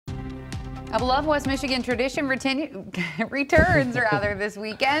A beloved West Michigan tradition returns this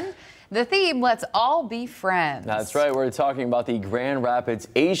weekend. The theme, let's all be friends. That's right. We're talking about the Grand Rapids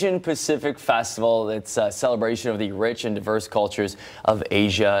Asian Pacific Festival. It's a celebration of the rich and diverse cultures of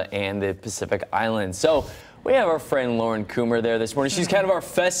Asia and the Pacific Islands. So we have our friend Lauren Coomer there this morning. She's kind of our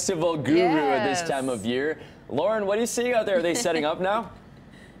festival guru at this time of year. Lauren, what are you seeing out there? Are they setting up now?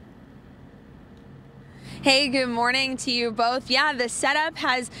 Hey, good morning to you both. Yeah, the setup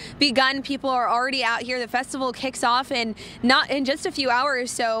has begun. People are already out here. The festival kicks off in just a few hours,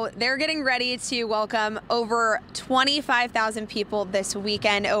 so they're getting ready to welcome over 25,000 people this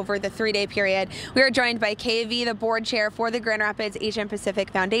weekend over the 3-day period. We are joined by KV, the board chair for the Grand Rapids Asian Pacific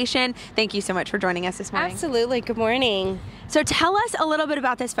Foundation. Thank you so much for joining us this morning. Absolutely. Good morning. So tell us a little bit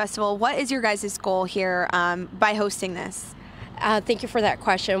about this festival. What is your guys' goal here by hosting this? Thank you for that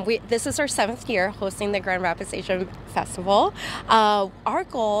question. This is our 7th year hosting the Grand Rapids Asian Festival. Our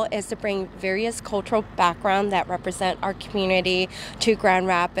goal is to bring various cultural backgrounds that represent our community to Grand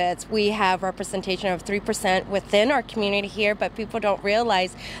Rapids. We have representation of 3% within our community here, but people don't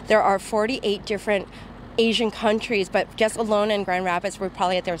realize there are 48 different Asian countries, but just alone in Grand Rapids,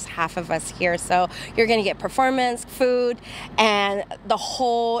 there's half of us here. So you're going to get performance, food, and the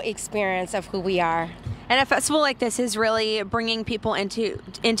whole experience of who we are. And a festival like this is really bringing people into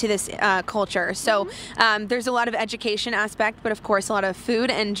this culture. So there's a lot of education aspect, but of course a lot of food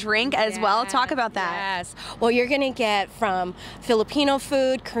and drink as well. Talk about that. Yes. Well, you're going to get from Filipino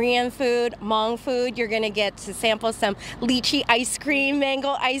food, Korean food, Hmong food. You're going to get to sample some lychee ice cream,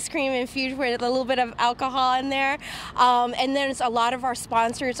 mango ice cream infused with a little bit of alcohol in there. And there's a lot of our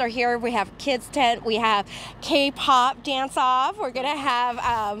sponsors are here. We have kids tent. We have K-pop dance off. We're going to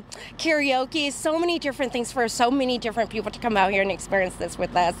have karaoke. So many different things for so many different people to come out here and experience this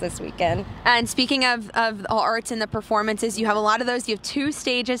with us this weekend. And speaking of the arts and the performances, you have a lot of those. You have 2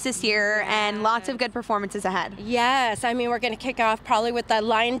 stages this year and lots of good performances ahead. Yes, I mean, we're going to kick off probably with the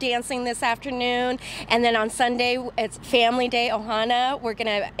line dancing this afternoon, and then on Sunday it's Family Day Ohana. We're going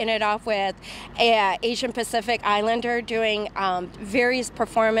to end it off with a Asian Pacific Islander doing various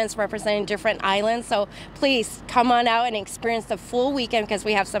performances representing different islands. So please come on out and experience the full weekend because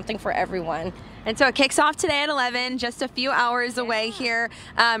we have something for everyone. And so it kicks off today at 11, just a few hours away here,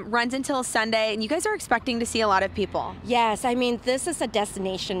 runs until Sunday, and you guys are expecting to see a lot of people. Yes, I mean, this is a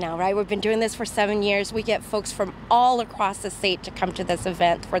destination now, right? We've been doing this for 7 years. We get folks from all across the state to come to this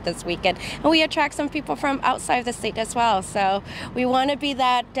event for this weekend, and we attract some people from outside the state as well. So we want to be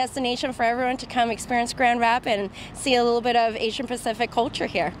that destination for everyone to come experience Grand Rapids and see a little bit of Asian Pacific culture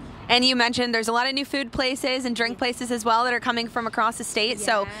here. And you mentioned there's a lot of new food places and drink places as well that are coming from across the state. Yes.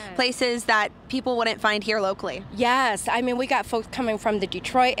 So places that people wouldn't find here locally. Yes, I mean, we got folks coming from the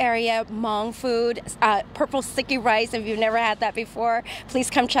Detroit area, Hmong food, purple sticky rice. If you've never had that before, please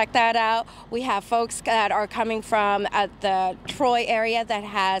come check that out. We have folks that are coming from the Troy area that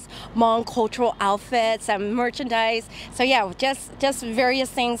has Hmong cultural outfits and merchandise. So yeah, just various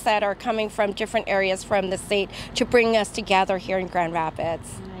things that are coming from different areas from the state to bring us together here in Grand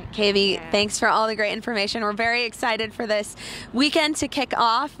Rapids. KV, thanks for all the great information. We're very excited for this weekend to kick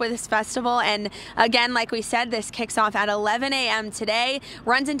off with this festival. And again, like we said, this kicks off at 11 a.m. today,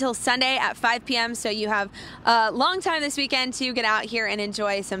 runs until Sunday at 5 p.m. So you have a long time this weekend to get out here and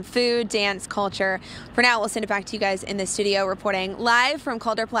enjoy some food, dance, culture. For now, we'll send it back to you guys in the studio. Reporting live from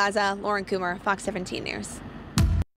Calder Plaza, Lauren Coomer, Fox 17 News.